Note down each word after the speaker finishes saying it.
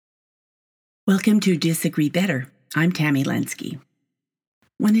Welcome to Disagree Better. I'm Tammy Lenski.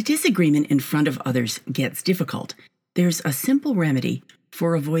 When a disagreement in front of others gets difficult, there's a simple remedy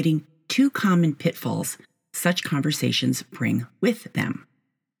for avoiding two common pitfalls such conversations bring with them.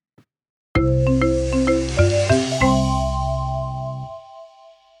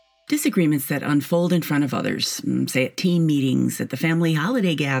 Disagreements that unfold in front of others, say at team meetings, at the family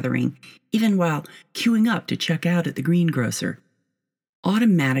holiday gathering, even while queuing up to check out at the greengrocer,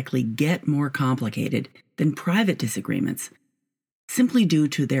 automatically get more complicated than private disagreements, simply due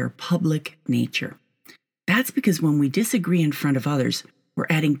to their public nature. That's because when we disagree in front of others, we're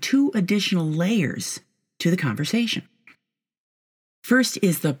adding two additional layers to the conversation. First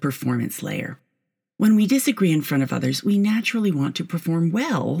is the performance layer. When we disagree in front of others, we naturally want to perform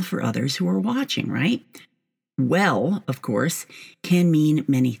well for others who are watching, right? Well, of course, can mean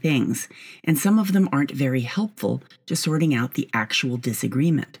many things, and some of them aren't very helpful to sorting out the actual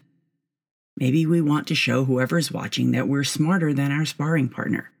disagreement. Maybe we want to show whoever's watching that we're smarter than our sparring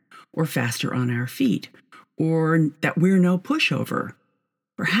partner, or faster on our feet, or that we're no pushover.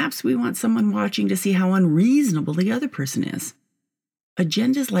 Perhaps we want someone watching to see how unreasonable the other person is.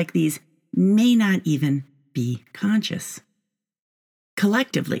 Agendas like these may not even be conscious.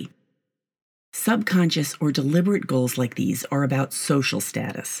 Collectively, subconscious or deliberate goals like these are about social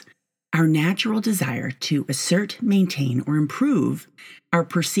status, our natural desire to assert, maintain, or improve our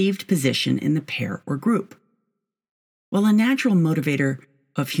perceived position in the pair or group. While a natural motivator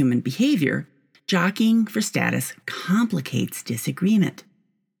of human behavior, jockeying for status complicates disagreement.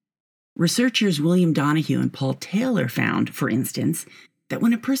 Researchers William Donohue and Paul Taylor found, for instance, that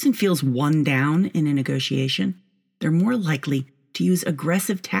when a person feels one down in a negotiation, they're more likely to use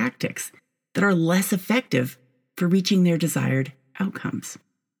aggressive tactics that are less effective for reaching their desired outcomes.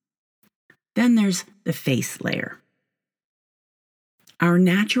 Then there's the face layer. Our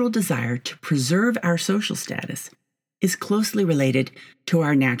natural desire to preserve our social status is closely related to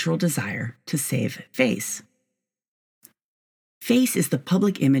our natural desire to save face. Face is the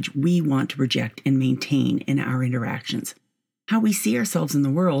public image we want to project and maintain in our interactions, how we see ourselves in the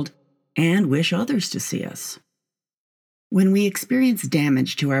world and wish others to see us. When we experience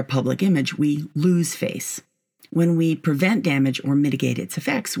damage to our public image, we lose face. When we prevent damage or mitigate its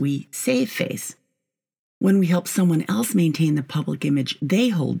effects, we save face. When we help someone else maintain the public image they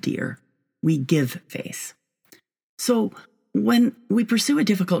hold dear, we give face. So, when we pursue a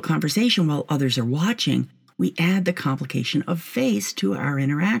difficult conversation while others are watching, we add the complication of face to our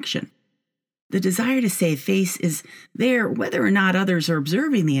interaction. The desire to save face is there whether or not others are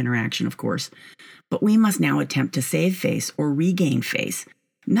observing the interaction, of course, but we must now attempt to save face or regain face,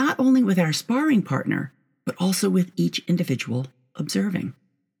 not only with our sparring partner, but also with each individual observing.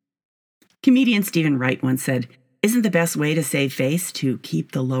 Comedian Stephen Wright once said, "Isn't the best way to save face to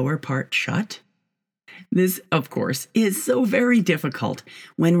keep the lower part shut?" This, of course, is so very difficult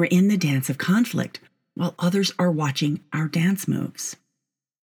when we're in the dance of conflict while others are watching our dance moves.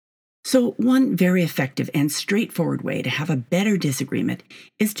 So one very effective and straightforward way to have a better disagreement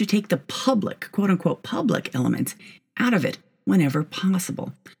is to take the public, quote-unquote public elements out of it whenever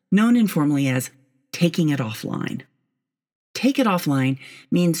possible, known informally as taking it offline. Take it offline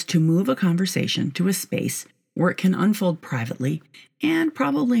means to move a conversation to a space where it can unfold privately and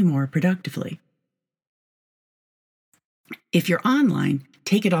probably more productively. If you're online,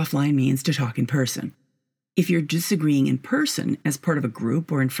 take it offline means to talk in person. If you're disagreeing in person as part of a group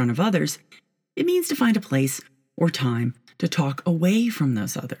or in front of others, it means to find a place or time to talk away from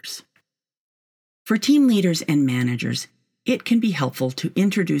those others. For team leaders and managers, it can be helpful to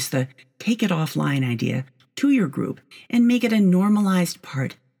introduce the take it offline idea to your group and make it a normalized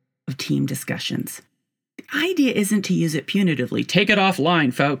part of team discussions. The idea isn't to use it punitively, take it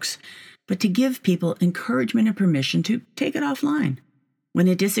offline, folks, but to give people encouragement and permission to take it offline when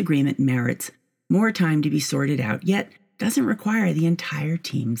a disagreement merits more time to be sorted out, yet doesn't require the entire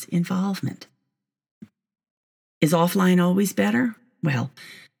team's involvement. Is offline always better? Well,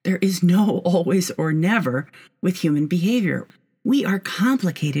 there is no always or never with human behavior. We are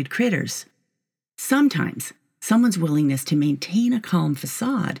complicated critters. Sometimes someone's willingness to maintain a calm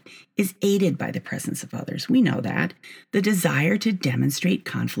facade is aided by the presence of others. We know that. The desire to demonstrate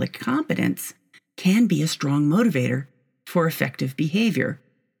conflict competence can be a strong motivator for effective behavior,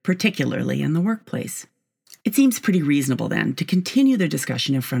 particularly in the workplace. It seems pretty reasonable then to continue the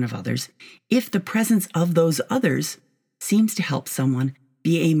discussion in front of others if the presence of those others seems to help someone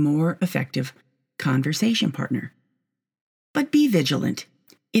be a more effective conversation partner. But be vigilant.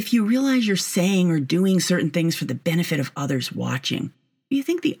 If you realize you're saying or doing certain things for the benefit of others watching, who you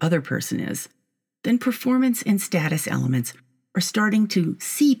think the other person is, then performance and status elements are starting to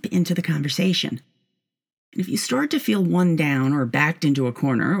seep into the conversation. And if you start to feel one down or backed into a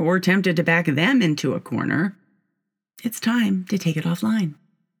corner or tempted to back them into a corner, it's time to take it offline.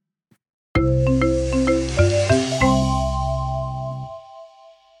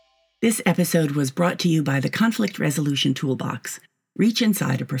 This episode was brought to you by the Conflict Resolution Toolbox. Reach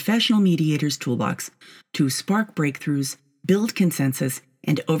inside a professional mediator's toolbox to spark breakthroughs, build consensus,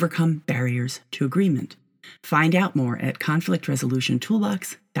 and overcome barriers to agreement. Find out more at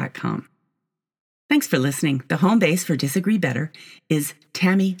conflictresolutiontoolbox.com. Thanks for listening. The home base for Disagree Better is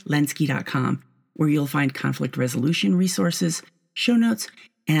TammyLensky.com, where you'll find conflict resolution resources, show notes,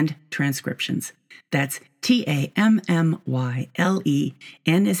 and transcriptions. That's TammyLen,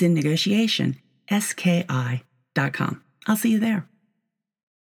 as in negotiation, SKI.com. I'll see you there.